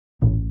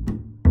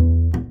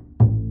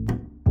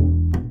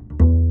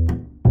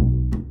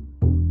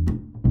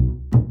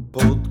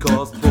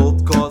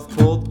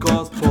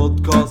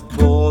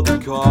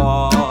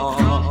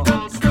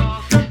podcast.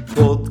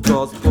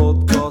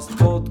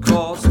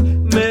 Podcast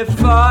med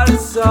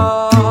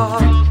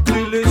Farsad.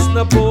 Du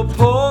lyssnar på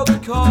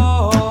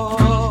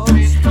podcast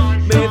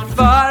med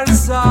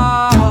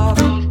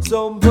Farsad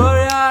som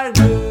börjar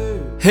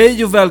nu.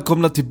 Hej och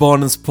välkomna till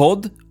Barnens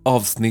podd,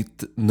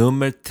 avsnitt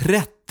nummer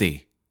 30.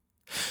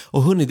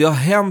 Och hörni, det har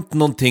hänt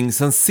någonting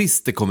sen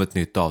sist det kom ett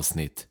nytt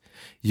avsnitt.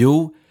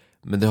 Jo,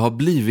 men det har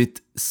blivit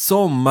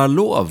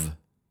sommarlov.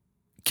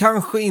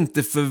 Kanske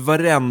inte för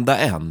varenda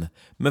en,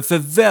 men för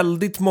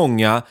väldigt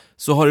många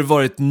så har det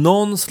varit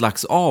någon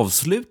slags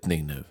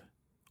avslutning nu.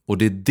 Och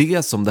det är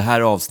det som det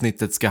här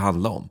avsnittet ska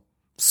handla om.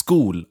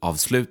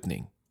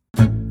 Skolavslutning.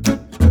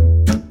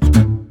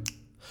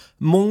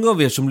 Många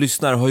av er som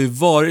lyssnar har ju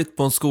varit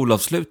på en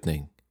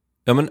skolavslutning.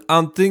 Ja, men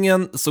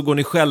antingen så går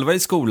ni själva i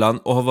skolan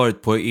och har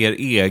varit på er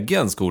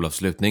egen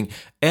skolavslutning,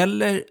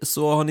 eller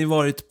så har ni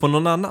varit på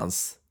någon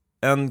annans.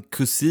 En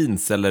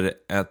kusins eller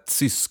ett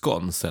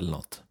syskons eller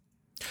något.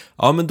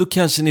 Ja, men då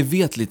kanske ni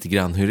vet lite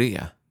grann hur det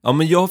är. Ja,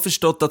 men jag har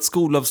förstått att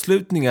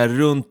skolavslutningar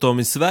runt om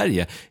i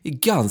Sverige är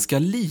ganska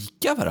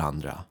lika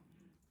varandra.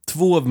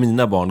 2 av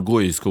mina barn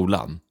går ju i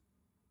skolan.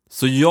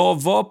 Så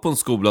jag var på en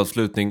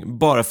skolavslutning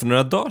bara för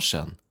några dagar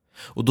sedan.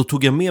 Och då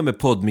tog jag med mig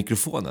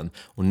poddmikrofonen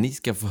och ni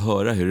ska få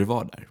höra hur det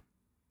var där.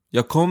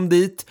 Jag kom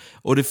dit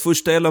och det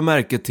första jag la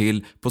märke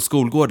till på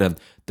skolgården,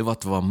 det var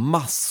att det var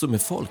massor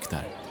med folk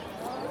där.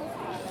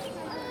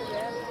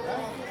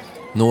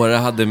 Några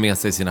hade med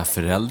sig sina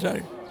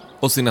föräldrar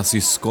och sina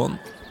syskon.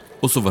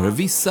 Och så var det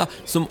vissa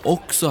som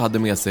också hade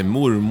med sig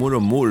mormor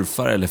och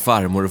morfar eller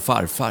farmor och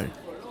farfar.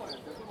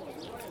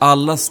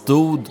 Alla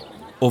stod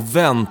och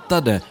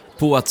väntade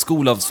på att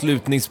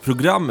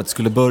skolavslutningsprogrammet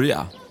skulle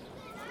börja.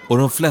 Och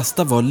de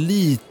flesta var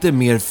lite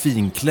mer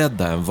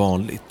finklädda än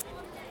vanligt.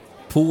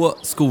 På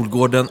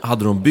skolgården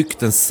hade de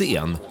byggt en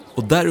scen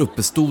och där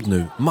uppe stod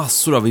nu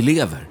massor av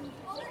elever.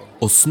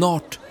 Och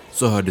snart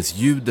så hördes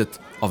ljudet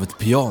av ett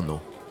piano.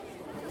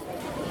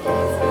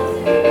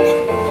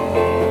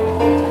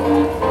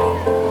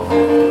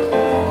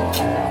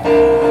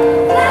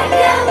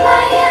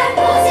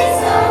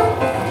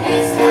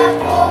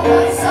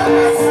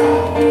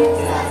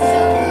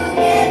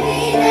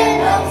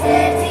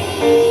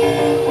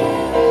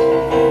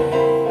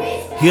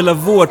 Hela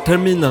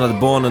vårterminen hade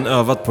barnen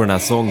övat på den här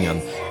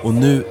sången och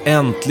nu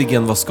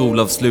äntligen var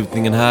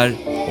skolavslutningen här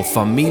och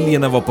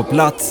familjerna var på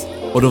plats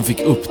och de fick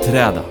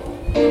uppträda.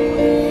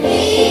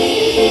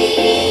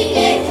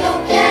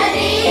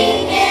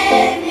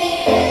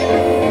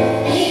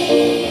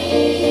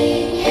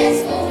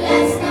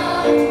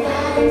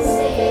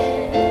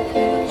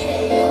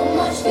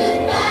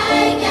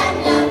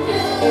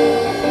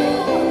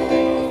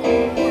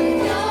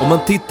 Om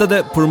man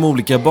tittade på de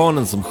olika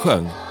barnen som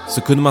sjöng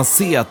så kunde man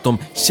se att de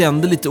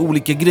kände lite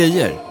olika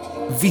grejer.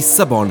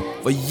 Vissa barn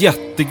var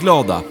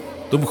jätteglada.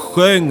 De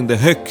sjöng det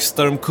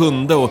högsta de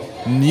kunde och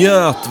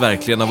njöt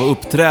verkligen av att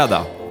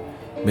uppträda.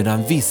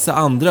 Medan vissa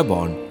andra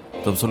barn,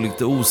 de såg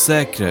lite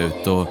osäkra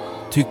ut och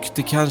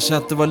tyckte kanske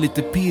att det var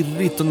lite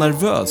pirrigt och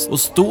nervöst att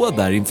stå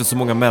där inför så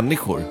många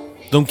människor.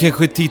 De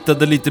kanske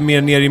tittade lite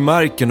mer ner i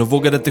marken och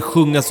vågade inte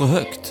sjunga så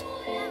högt.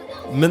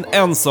 Men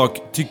en sak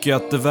tycker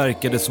jag att det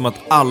verkade som att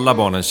alla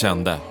barnen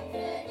kände.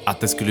 Att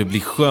det skulle bli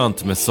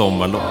skönt med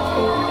sommarlov.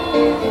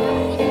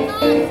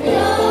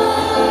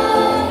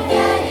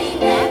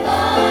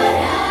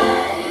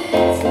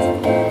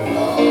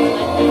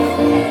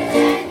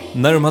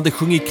 När de hade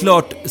sjungit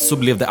klart så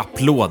blev det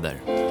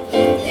applåder.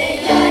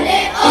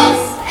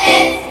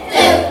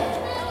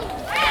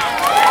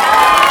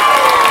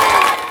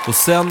 Och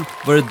sen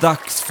var det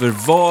dags för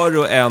var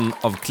och en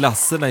av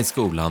klasserna i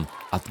skolan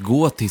att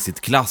gå till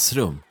sitt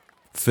klassrum.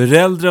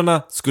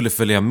 Föräldrarna skulle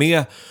följa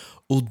med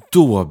och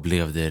då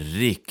blev det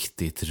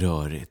riktigt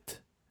rörigt.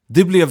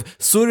 Det blev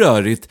så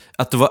rörigt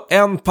att det var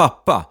en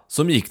pappa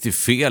som gick till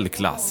fel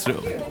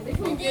klassrum. Det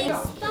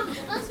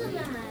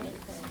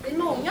är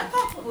många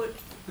pappor.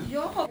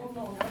 Jag har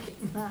många.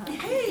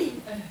 Hej!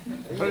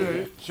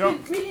 Hej, tja.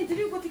 Vill inte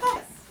du gå till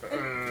klass?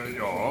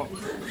 Ja.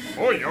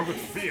 Oj, jag har gått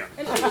fel.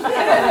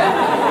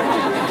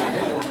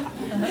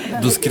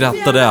 Då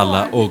skrattade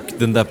alla och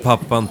den där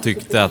pappan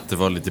tyckte att det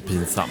var lite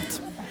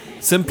pinsamt.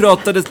 Sen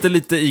pratades det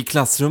lite i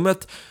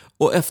klassrummet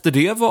och efter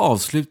det var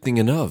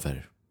avslutningen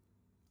över.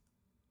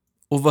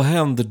 Och vad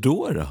händer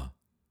då?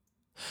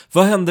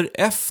 Vad händer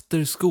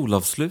efter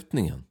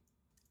skolavslutningen?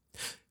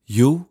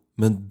 Jo,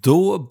 men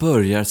då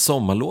börjar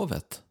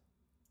sommarlovet.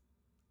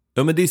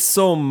 Ja, men det är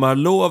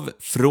sommarlov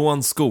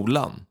från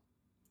skolan.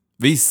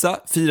 Vissa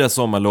firar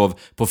sommarlov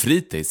på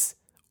fritids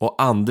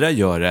och andra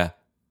gör det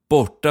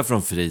borta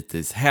från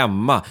fritids,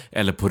 hemma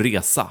eller på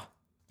resa.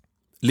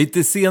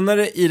 Lite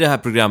senare i det här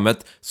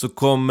programmet så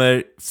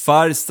kommer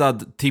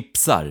Farsad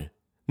tipsar.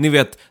 Ni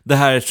vet, det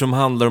här som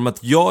handlar om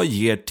att jag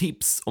ger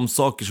tips om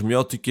saker som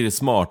jag tycker är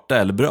smarta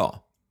eller bra.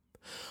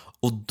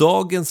 Och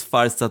dagens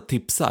Farsad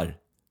tipsar,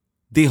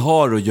 det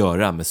har att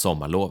göra med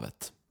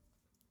sommarlovet.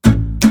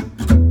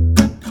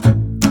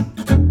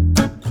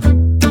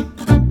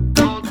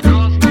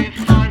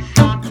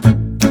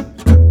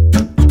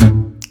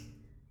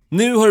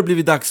 Nu har det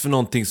blivit dags för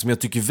någonting som jag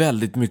tycker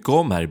väldigt mycket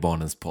om här i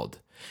Barnens podd.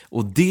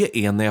 Och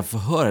det är när jag får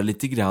höra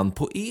lite grann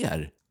på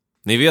er.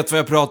 Ni vet vad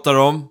jag pratar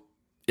om?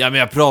 Ja, men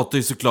jag pratar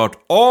ju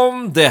såklart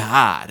om det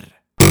här.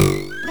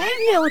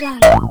 Brevlådan.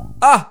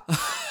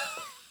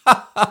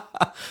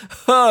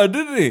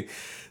 Hörde ni?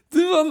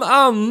 Det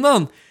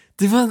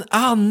var en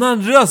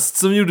annan röst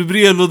som gjorde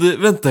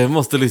brevlådan. Vänta, jag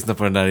måste lyssna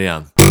på den där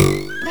igen.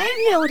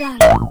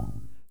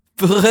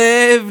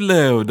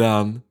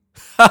 Brevlådan.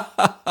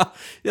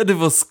 Ja, det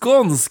var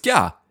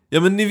skånska. Ja,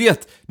 men ni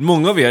vet,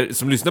 många av er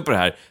som lyssnar på det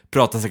här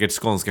pratar säkert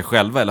skånska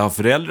själva eller har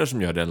föräldrar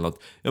som gör det eller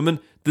något. Ja, men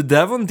det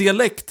där var en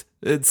dialekt.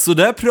 Så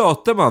där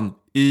pratar man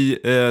i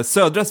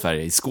södra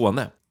Sverige, i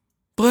Skåne.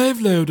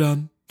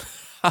 Brevlådan.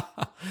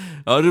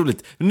 Ja,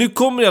 roligt. Nu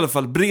kommer i alla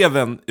fall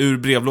breven ur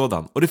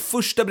brevlådan. Och det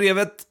första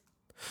brevet,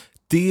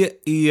 det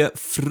är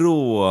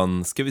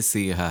från, ska vi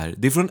se här,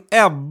 det är från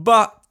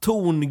Ebba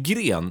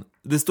Torngren.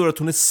 Det står att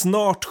hon är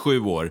snart 7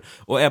 år.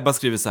 Och Ebba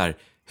skriver så här: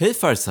 Hej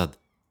Farsad,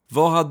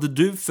 vad hade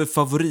du för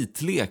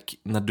favoritlek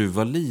när du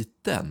var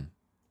liten?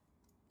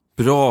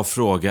 Bra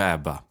fråga,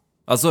 Ebba.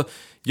 Alltså,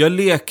 jag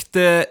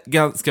lekte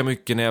ganska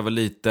mycket när jag var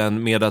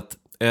liten med att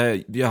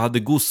jag hade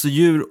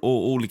gosedjur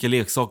och olika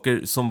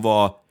leksaker som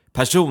var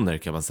personer,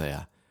 kan man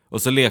säga.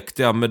 Och så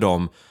lekte jag med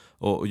dem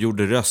och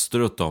gjorde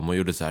röster åt dem och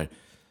gjorde så här: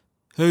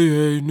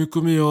 Hej, nu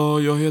kommer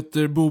jag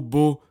heter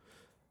Bobo.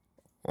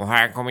 Och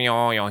här kommer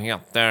jag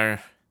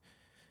heter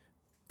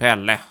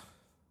Pelle.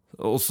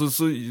 Och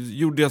så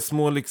gjorde jag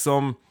små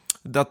liksom,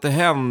 att det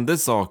hände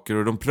saker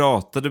och de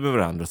pratade med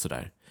varandra och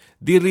sådär.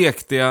 Det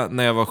lekte jag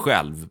när jag var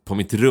själv, på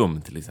mitt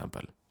rum till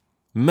exempel.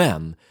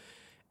 Men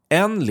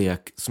en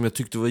lek som jag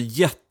tyckte var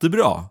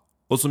jättebra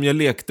och som jag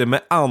lekte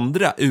med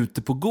andra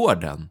ute på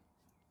gården,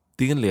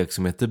 det är en lek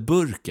som heter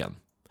Burken.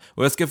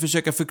 Och jag ska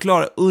försöka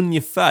förklara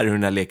ungefär hur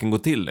den här leken går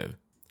till nu.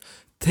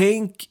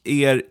 Tänk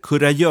er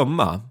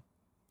kurragömma.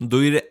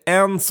 Då är det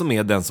en som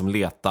är den som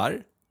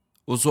letar.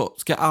 Och så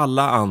ska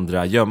alla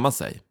andra gömma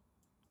sig.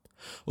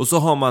 Och så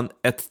har man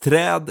ett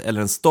träd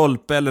eller en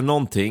stolpe eller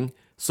någonting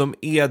som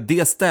är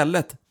det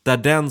stället där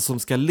den som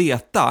ska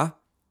leta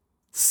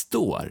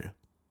står.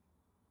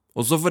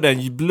 Och så får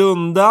den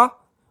blunda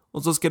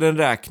och så ska den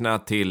räkna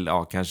till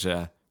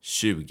kanske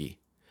 20.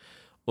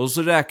 Och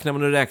så räknar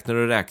man och räknar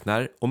och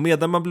räknar. Och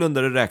medan man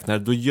blundar och räknar,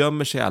 då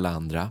gömmer sig alla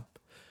andra.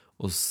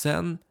 Och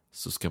sen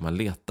så ska man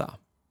leta.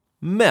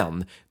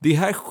 Men det är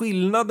här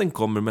skillnaden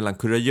kommer mellan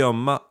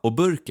kurragömma och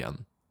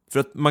burken. För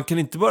att man kan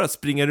inte bara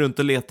springa runt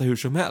och leta hur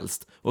som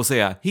helst och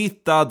säga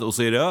hittad och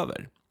så är det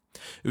över.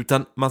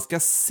 Utan man ska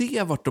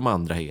se vart de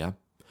andra är.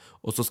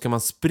 Och så ska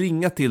man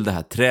springa till det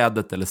här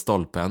trädet eller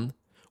stolpen.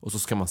 Och så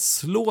ska man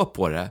slå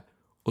på det.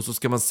 Och så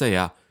ska man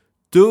säga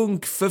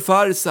dunk för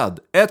Farsad,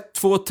 1,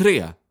 2,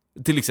 3.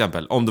 Till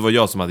exempel, om det var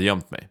jag som hade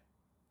gömt mig.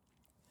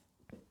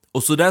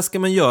 Och så där ska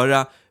man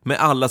göra med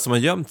alla som har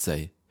gömt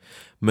sig.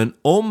 Men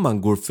om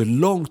man går för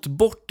långt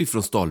bort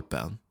ifrån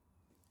stolpen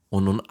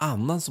och någon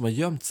annan som har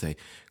gömt sig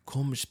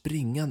kommer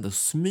springande och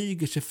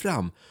smyger sig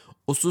fram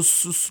och så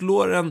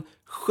slår den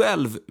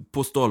själv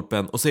på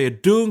stolpen och säger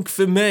dunk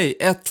för mig,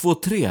 1, 2,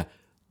 3.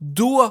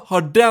 Då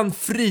har den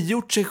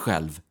frigjort sig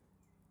själv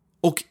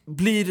och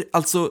blir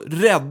alltså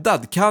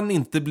räddad, kan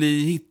inte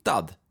bli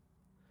hittad.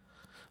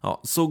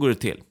 Ja, så går det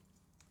till.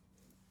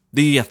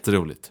 Det är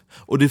jätteroligt.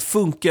 Och det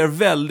funkar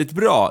väldigt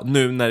bra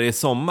nu när det är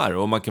sommar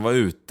och man kan vara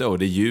ute och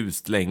det är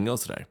ljust länge och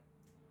sådär.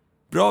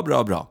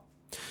 Bra.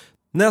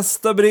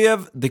 Nästa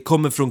brev, det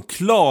kommer från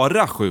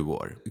Klara, 7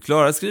 år.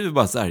 Klara skriver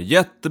bara så här: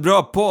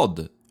 jättebra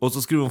podd. Och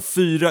så skriver hon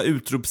 4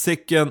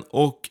 utropstecken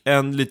och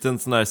en liten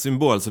sån här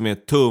symbol som är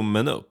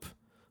tummen upp.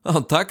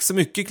 Ja, tack så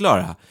mycket,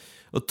 Klara.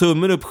 Och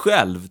tummen upp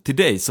själv till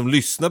dig som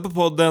lyssnar på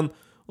podden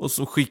och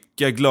som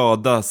skickar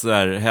glada så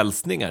här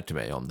hälsningar till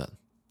mig om den.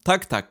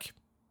 Tack.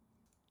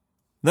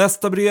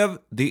 Nästa brev,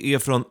 det är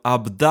från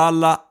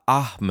Abdallah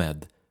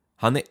Ahmed.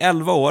 Han är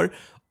 11 år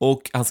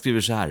och han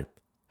skriver så här: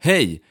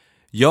 hej,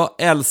 jag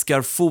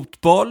älskar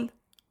fotboll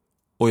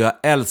och jag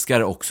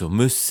älskar också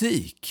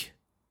musik.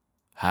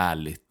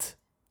 Härligt.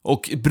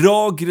 Och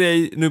bra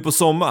grej nu på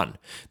sommaren.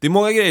 Det är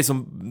många grejer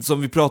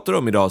som vi pratar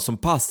om idag som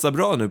passar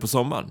bra nu på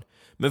sommaren.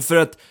 Men för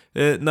att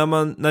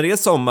när det är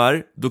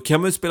sommar, då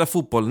kan man ju spela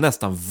fotboll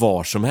nästan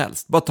var som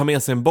helst. Bara ta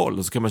med sig en boll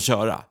och så kan man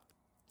köra.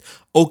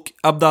 Och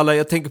Abdallah,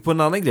 jag tänker på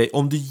en annan grej.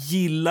 Om du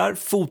gillar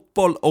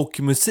fotboll och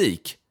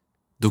musik,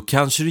 då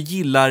kanske du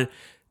gillar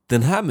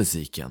den här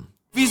musiken.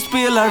 Vi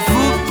spelar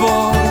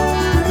fotboll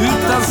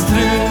utan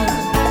strul.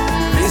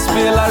 Vi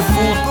spelar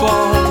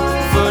fotboll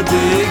för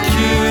det är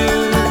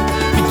kul.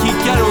 Vi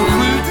kickar och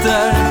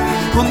skjuter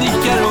och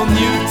nickar och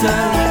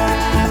njuter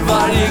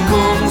varje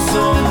gång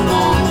som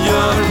någon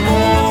gör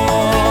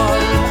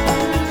mål.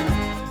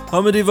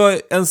 Ja, men det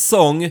var en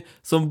sång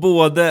som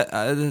både,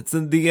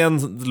 det är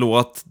en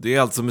låt, det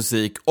är alltså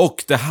musik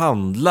och det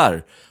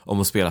handlar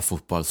om att spela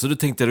fotboll. Så då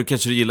tänkte jag, då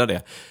kanske du gillar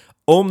det.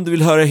 Om du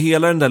vill höra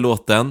hela den där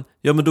låten,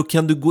 ja men då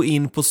kan du gå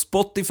in på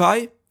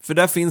Spotify, för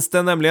där finns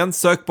den nämligen.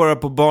 Sök bara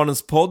på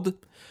Barnens podd.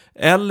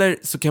 Eller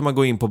så kan man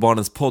gå in på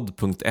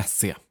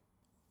barnenspodd.se.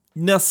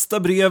 Nästa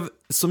brev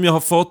som jag har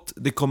fått,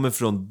 det kommer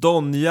från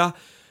Donja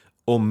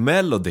och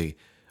Melody.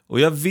 Och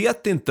jag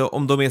vet inte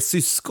om de är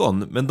syskon,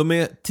 men de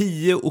är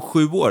 10 och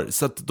 7 år,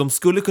 så att de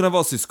skulle kunna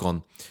vara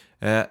syskon.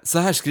 Så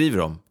här skriver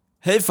de.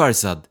 Hej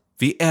Farzad,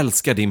 vi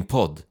älskar din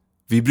podd.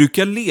 Vi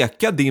brukar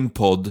leka din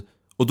podd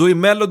och då är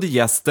Melody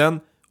gästen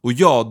och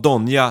jag,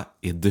 Donja,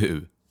 är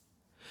du.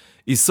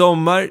 I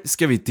sommar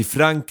ska vi till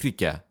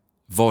Frankrike.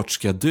 Vart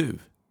ska du?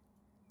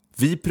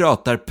 Vi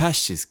pratar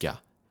persiska.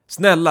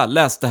 Snälla,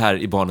 läs det här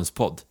i barnens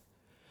podd.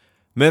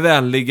 Med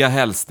vänliga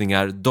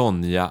hälsningar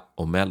Donja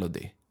och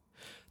Melody.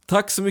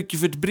 Tack så mycket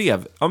för ett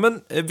brev. Ja,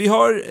 men vi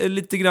har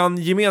lite grann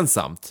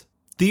gemensamt.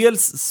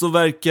 Dels så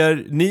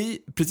verkar ni,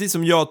 precis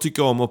som jag,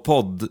 tycka om att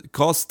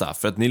podcasta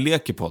för att ni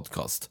leker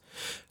podcast.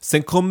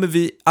 Sen kommer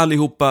vi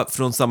allihopa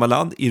från samma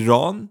land,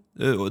 Iran,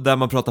 där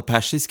man pratar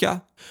persiska.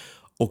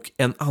 Och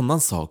en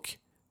annan sak,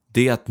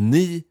 det är att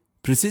ni,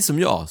 precis som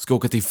jag, ska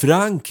åka till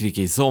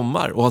Frankrike i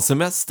sommar och ha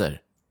semester.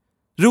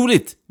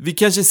 Roligt, vi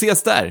kanske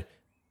ses där.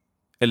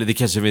 Eller det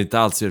kanske vi inte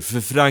alls gör,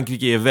 för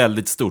Frankrike är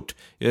väldigt stort.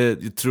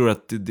 Jag tror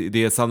att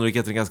det är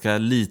sannolikheten ganska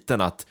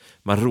liten att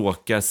man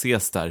råkar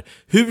ses där.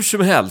 Hur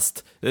som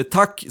helst,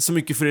 tack så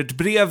mycket för ert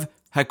brev.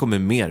 Här kommer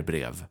mer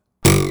brev.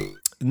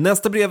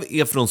 Nästa brev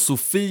är från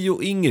Sofie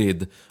och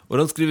Ingrid. Och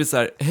de skriver så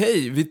här: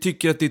 hej, vi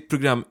tycker att ditt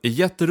program är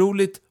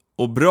jätteroligt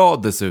och bra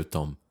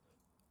dessutom.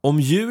 Om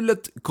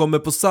hjulet kommer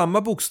på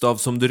samma bokstav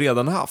som du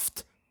redan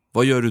haft,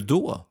 vad gör du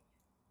då?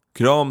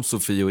 Kram,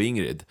 Sofie och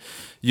Ingrid.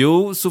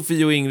 Jo,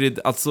 Sofie och Ingrid,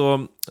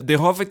 alltså det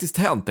har faktiskt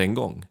hänt en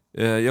gång.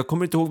 Jag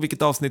kommer inte ihåg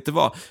vilket avsnitt det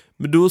var.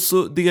 Men då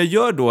så, det jag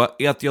gör då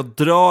är att jag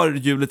drar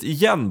hjulet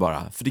igen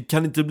bara. För det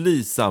kan inte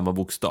bli samma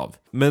bokstav.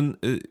 Men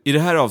i det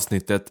här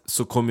avsnittet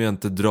så kommer jag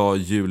inte dra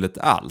hjulet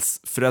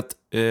alls. För att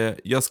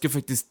jag ska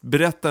faktiskt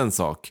berätta en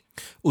sak.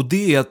 Och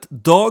det är att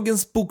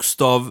dagens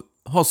bokstav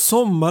har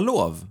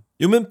sommarlov.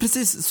 Jo, men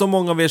precis som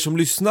många av er som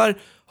lyssnar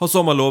har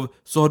sommarlov,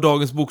 så har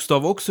dagens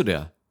bokstav också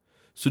det.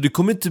 Så det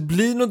kommer inte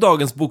bli någon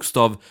dagens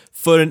bokstav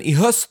förrän i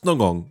höst någon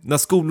gång, när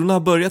skolorna har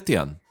börjat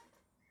igen.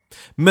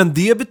 Men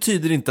det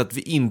betyder inte att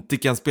vi inte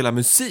kan spela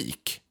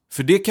musik.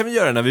 För det kan vi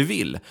göra när vi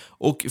vill.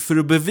 Och för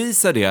att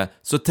bevisa det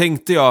så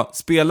tänkte jag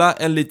spela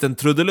en liten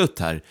trudelutt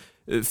här.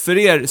 För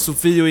er,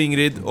 Sofie och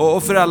Ingrid,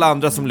 och för alla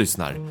andra som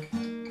lyssnar.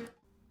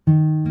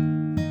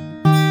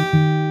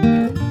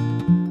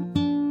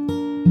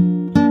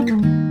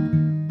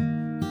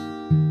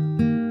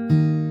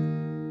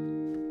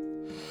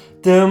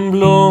 Den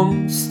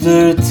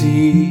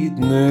blomstertid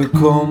nu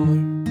kommer,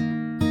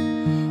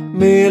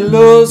 med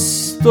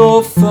lust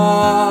och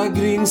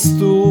fagring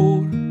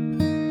stor.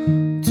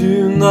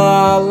 Du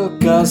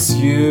nalkas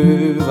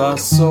ljuva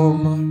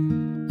sommar,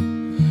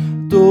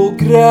 då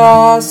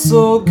gräs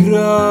och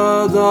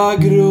gröda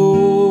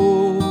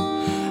grå.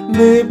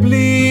 Med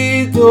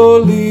blid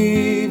och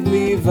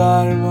livlig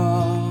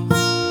värma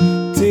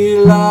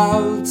till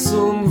allt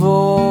som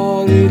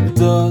varit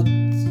dött.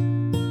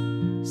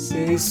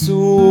 Säg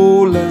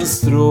solen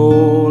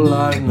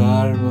strålar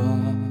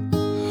närma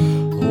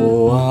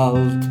och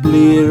allt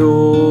blir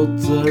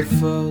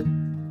återfött.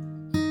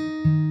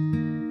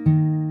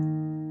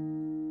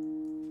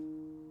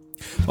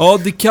 Ja,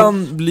 det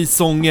kan bli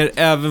sånger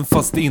även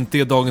fast det inte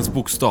är dagens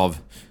bokstav.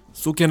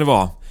 Så kan det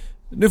vara.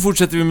 Nu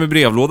fortsätter vi med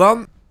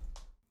brevlådan.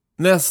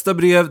 Nästa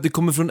brev, det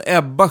kommer från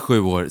Ebba, 7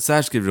 år. Så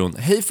här skriver hon: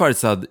 hej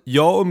Farzad,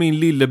 jag och min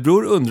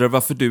lillebror undrar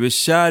varför du är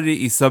kär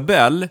i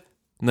Isabelle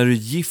när du är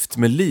gift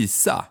med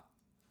Lisa.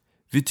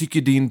 Vi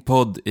tycker din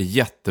podd är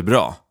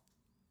jättebra.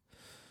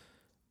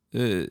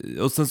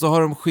 Och sen så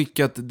har de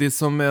skickat, det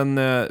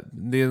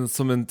är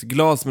som ett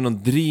glas med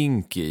någon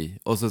drink i.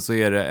 Och så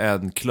är det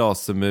en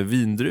klase med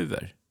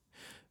vindruvor.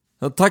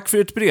 Ja, tack för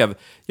ert brev.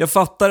 Jag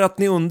fattar att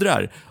ni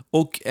undrar.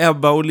 Och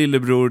Ebba och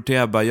lillebror till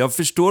Ebba, jag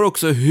förstår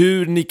också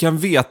hur ni kan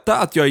veta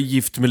att jag är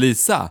gift med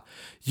Lisa.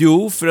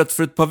 Jo, för att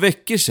för ett par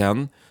veckor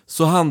sedan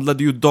så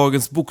handlade ju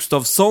dagens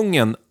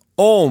bokstavssången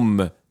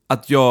om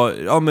att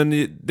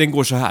den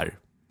går så här.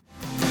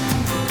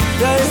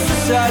 Jag är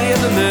så kär i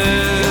henne nu,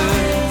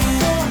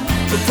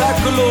 för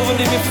tack och lov hon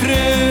är min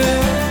fru.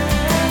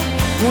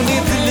 Hon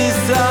heter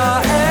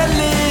Lisa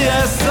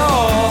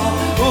Eliasson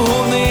och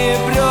hon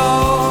är bra.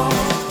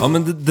 Ja,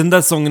 men den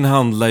där sången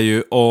handlar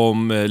ju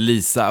om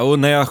Lisa. Och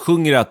när jag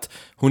sjunger att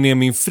hon är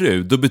min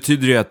fru, då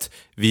betyder det att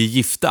vi är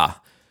gifta.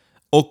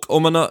 Och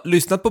om man har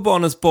lyssnat på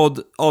Barnens podd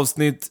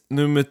avsnitt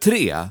nummer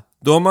 3,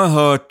 då har man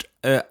hört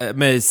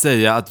mig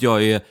säga att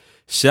jag är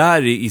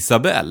kär i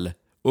Isabelle.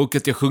 Och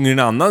att jag sjunger en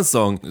annan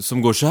sång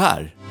som går så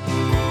här.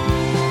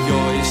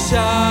 Jag är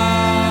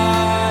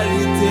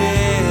kär i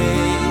dig,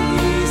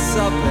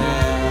 Isabelle.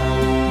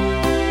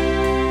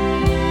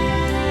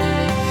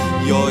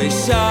 Jag är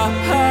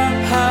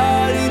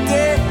kär i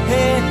dig.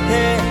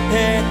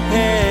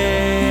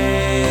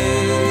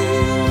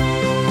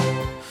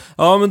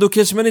 Ja, men då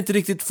kanske man inte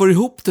riktigt får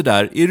ihop det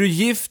där. Är du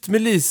gift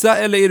med Lisa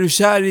eller är du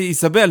kär i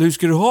Isabelle? Hur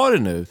ska du ha det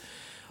nu?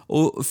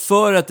 Och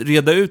för att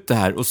reda ut det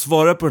här och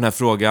svara på den här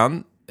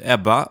frågan,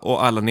 Ebba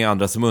och alla ni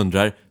andra som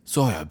undrar,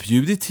 så har jag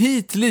bjudit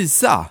hit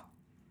Lisa,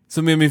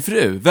 som är min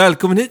fru.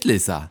 Välkommen hit,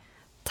 Lisa.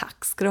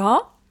 Tack ska du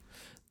ha.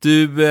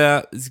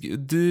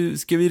 Du,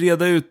 ska vi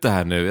reda ut det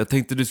här nu? Jag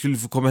tänkte du skulle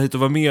få komma hit och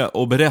vara med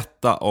och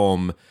berätta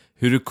om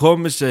hur det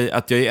kommer sig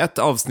att jag i ett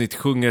avsnitt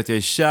sjunger att jag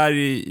är kär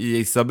i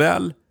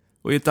Isabelle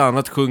och i ett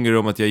annat sjunger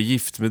om att jag är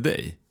gift med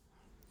dig.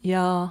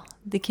 Ja,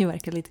 det kan ju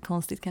verka lite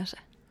konstigt kanske.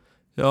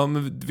 Ja,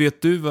 men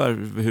vet du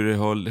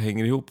hur det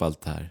hänger ihop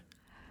allt det här?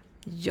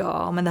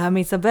 Ja, men det här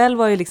med Isabelle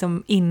var ju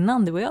liksom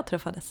innan du och jag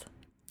träffades.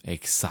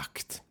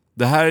 Exakt.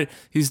 Det här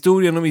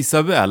historien om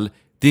Isabelle,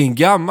 det är en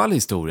gammal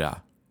historia,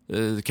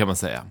 kan man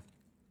säga.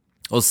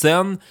 Och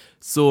sen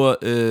så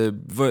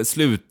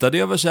slutade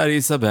jag vara kär i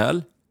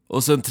Isabelle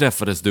och sen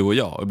träffades du och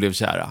jag och blev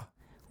kära.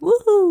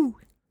 Woohoo!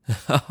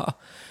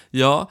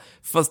 Ja,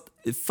 fast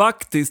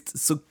faktiskt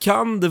så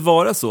kan det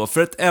vara så.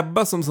 För att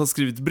Ebba som har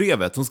skrivit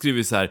brevet, hon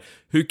skriver så här: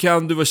 hur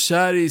kan du vara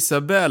kär i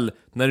Isabelle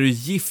när du är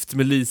gift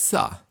med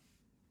Lisa?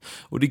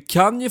 Och det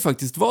kan ju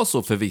faktiskt vara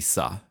så för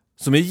vissa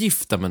som är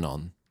gifta med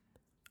någon,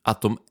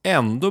 att de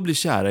ändå blir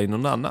kära i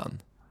någon annan.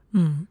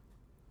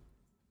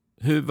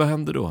 Vad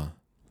händer då?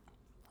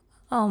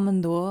 Ja,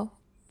 men då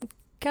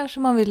kanske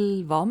man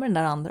vill vara med den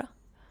där andra.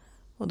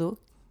 Och då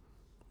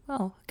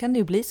kan det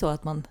ju bli så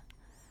att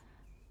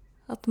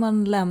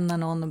man lämnar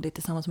någon och blir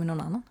tillsammans med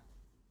någon annan.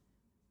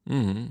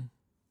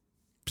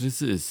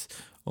 Precis.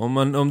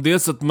 Om det är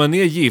så att man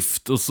är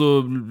gift och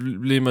så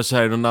blir man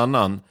kär i någon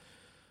annan,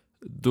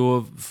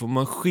 då får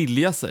man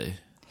skilja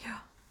sig. Ja.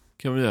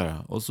 Kan vi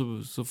göra. Och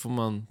så får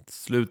man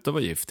sluta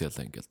vara gift helt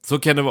enkelt. Så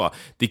kan det vara.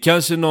 Det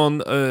kanske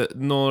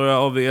några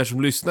av er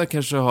som lyssnar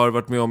kanske har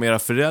varit med om era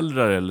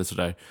föräldrar eller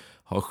sådär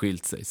har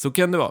skilt sig. Så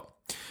kan det vara.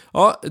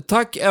 Ja,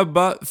 tack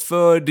Ebba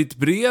för ditt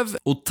brev.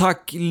 Och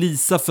tack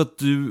Lisa för att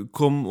du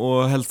kom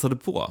och hälsade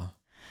på.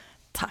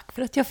 Tack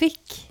för att jag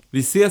fick. Vi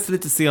ses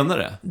lite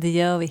senare. Det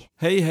gör vi.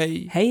 Hej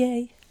hej. Hej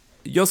hej.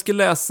 Jag ska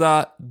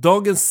läsa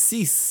dagens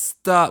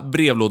sista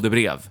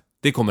brevlådebrev.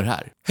 Det kommer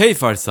här. Hej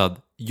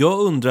Farsad. Jag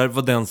undrar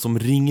vad den som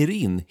ringer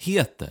in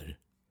heter.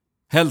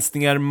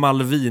 Hälsningar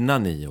Malvina,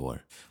 9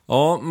 år.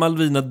 Ja,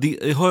 Malvina,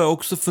 det har jag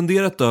också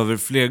funderat över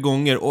flera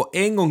gånger. Och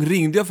en gång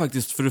ringde jag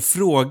faktiskt för att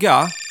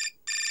fråga.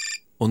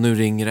 Och nu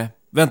ringer det.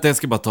 Vänta, jag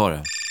ska bara ta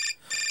det.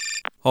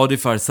 Ja, det är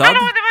Farsad. Hallå,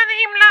 det var en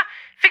himla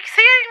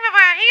fixering med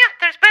vad jag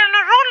heter. Spelar det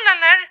någon roll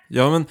eller?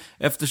 Ja, men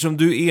eftersom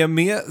du är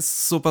med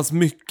så pass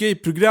mycket i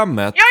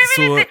programmet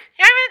Jag vill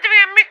inte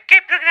vara mycket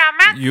i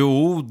programmet.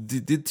 Jo,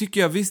 det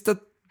tycker jag visst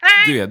att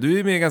Nej. du är. Du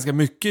är med ganska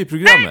mycket i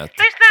programmet.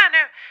 Nej, lyssna här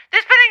nu. Det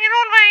spelar ingen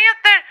roll vad jag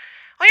heter.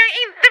 Och jag är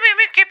inte med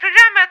mycket i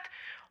programmet.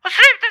 Och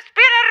sluta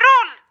spela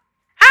roll.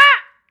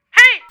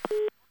 Hej!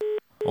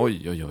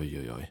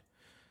 Oj.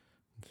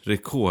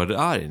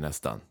 Rekordarg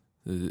nästan.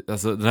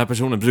 Alltså, den här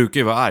personen brukar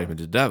ju vara arg, men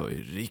det där var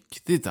ju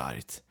riktigt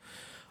argt.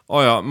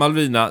 Ja,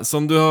 Malvina,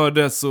 som du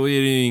hörde så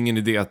är det ju ingen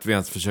idé att vi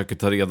ens försöker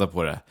ta reda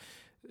på det.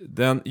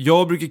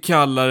 Jag brukar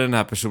kalla den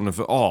här personen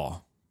för A.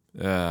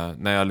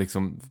 När jag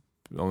liksom,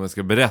 om jag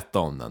ska berätta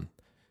om den.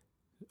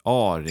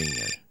 A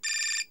ringer.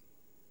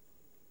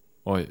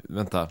 Oj,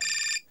 vänta.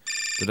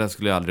 Det där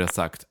skulle jag aldrig ha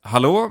sagt.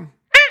 Hallå?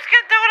 Du ska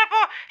inte hålla på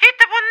och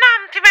hitta på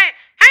namn till mig.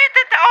 Jag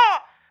heter inte A.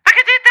 Man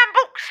kan inte hitta en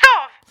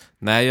bokstav.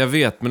 Nej, jag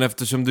vet, men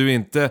eftersom du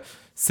inte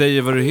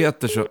säger vad du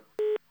heter så...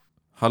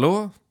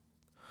 Hallå?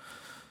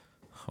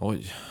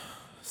 Oj,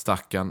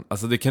 stackarn.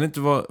 Alltså det kan inte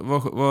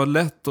vara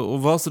lätt att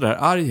vara så där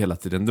arg hela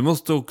tiden. Det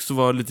måste också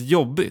vara lite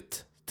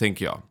jobbigt,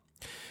 tänker jag.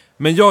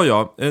 Men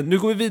nu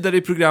går vi vidare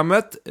i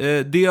programmet.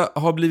 Det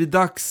har blivit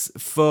dags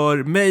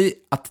för mig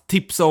att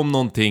tipsa om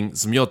någonting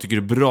som jag tycker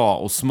är bra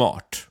och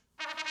smart.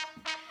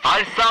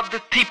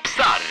 Farsad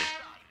tipsar.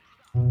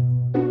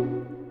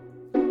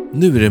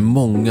 Nu är det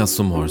många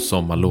som har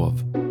sommarlov.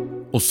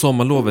 Och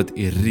sommarlovet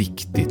är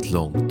riktigt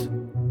långt.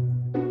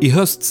 I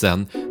höst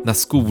sen, när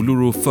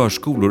skolor och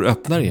förskolor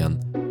öppnar igen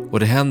och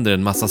det händer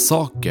en massa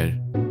saker,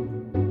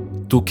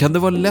 då kan det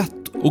vara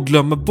lätt att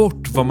glömma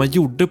bort vad man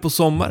gjorde på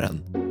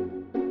sommaren.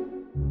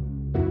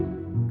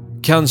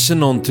 Kanske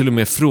någon till och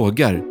med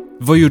frågar: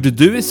 vad gjorde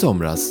du i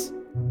somras?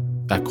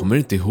 Jag kommer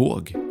inte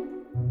ihåg.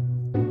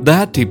 Det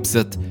här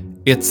tipset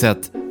är ett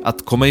sätt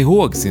att komma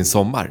ihåg sin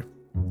sommar.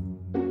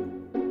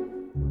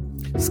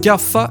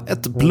 Skaffa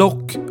ett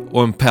block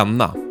och en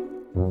penna.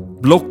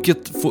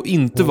 Blocket får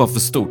inte vara för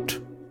stort.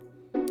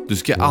 Du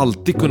ska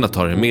alltid kunna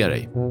ta det med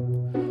dig.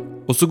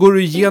 Och så går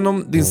du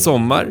igenom din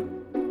sommar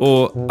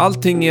och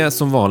allting är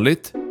som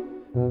vanligt.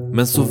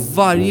 Men så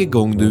varje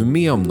gång du är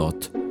med om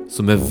något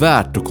som är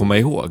värt att komma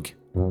ihåg,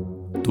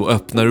 då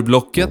öppnar du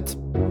blocket,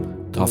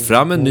 tar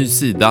fram en ny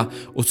sida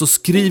och så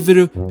skriver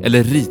du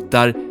eller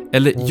ritar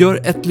eller gör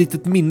ett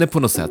litet minne på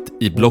något sätt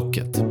i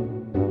blocket.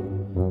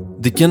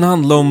 Det kan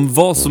handla om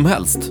vad som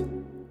helst.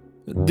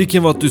 Det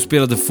kan vara att du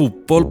spelade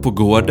fotboll på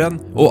gården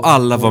och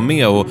alla var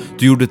med och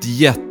du gjorde ett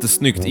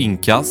jättesnyggt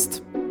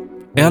inkast.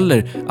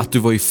 Eller att du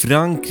var i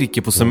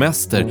Frankrike på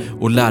semester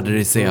och lärde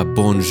dig säga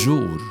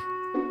bonjour.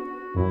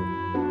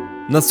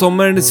 När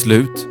sommaren är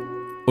slut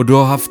och du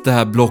har haft det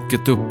här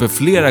blocket uppe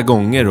flera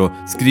gånger och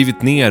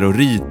skrivit ner och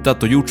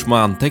ritat och gjort små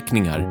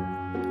anteckningar,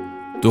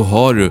 då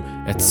har du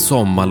ett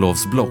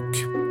sommarlovsblock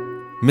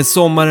med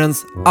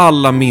sommarens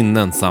alla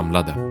minnen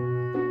samlade.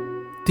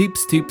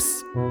 Tips,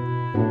 tips!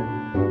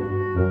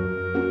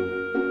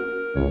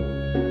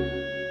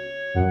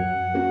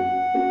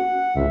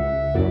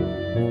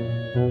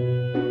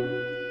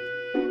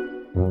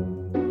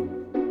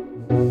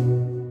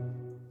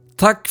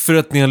 Tack för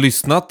att ni har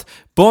lyssnat.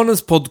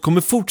 Barnens podd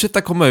kommer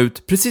fortsätta komma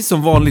ut precis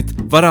som vanligt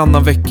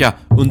varannan vecka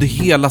under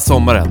hela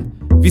sommaren.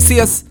 Vi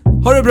ses,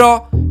 ha det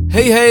bra,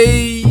 hej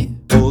hej!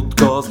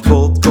 Podcast,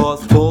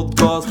 podcast,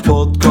 podcast,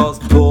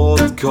 podcast,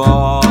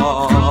 podcast.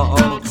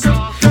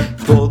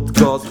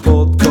 Podcast,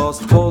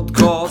 podcast,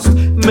 podcast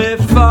med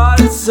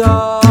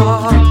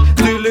Farzad.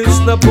 Du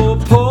lyssnar på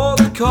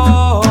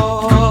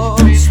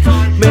podcast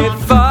med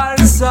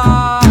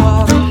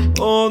Farzad.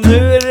 Och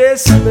nu är det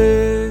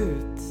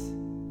slut.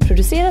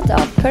 Producerat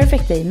av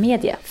Perfect Day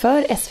Media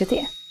för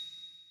SVT.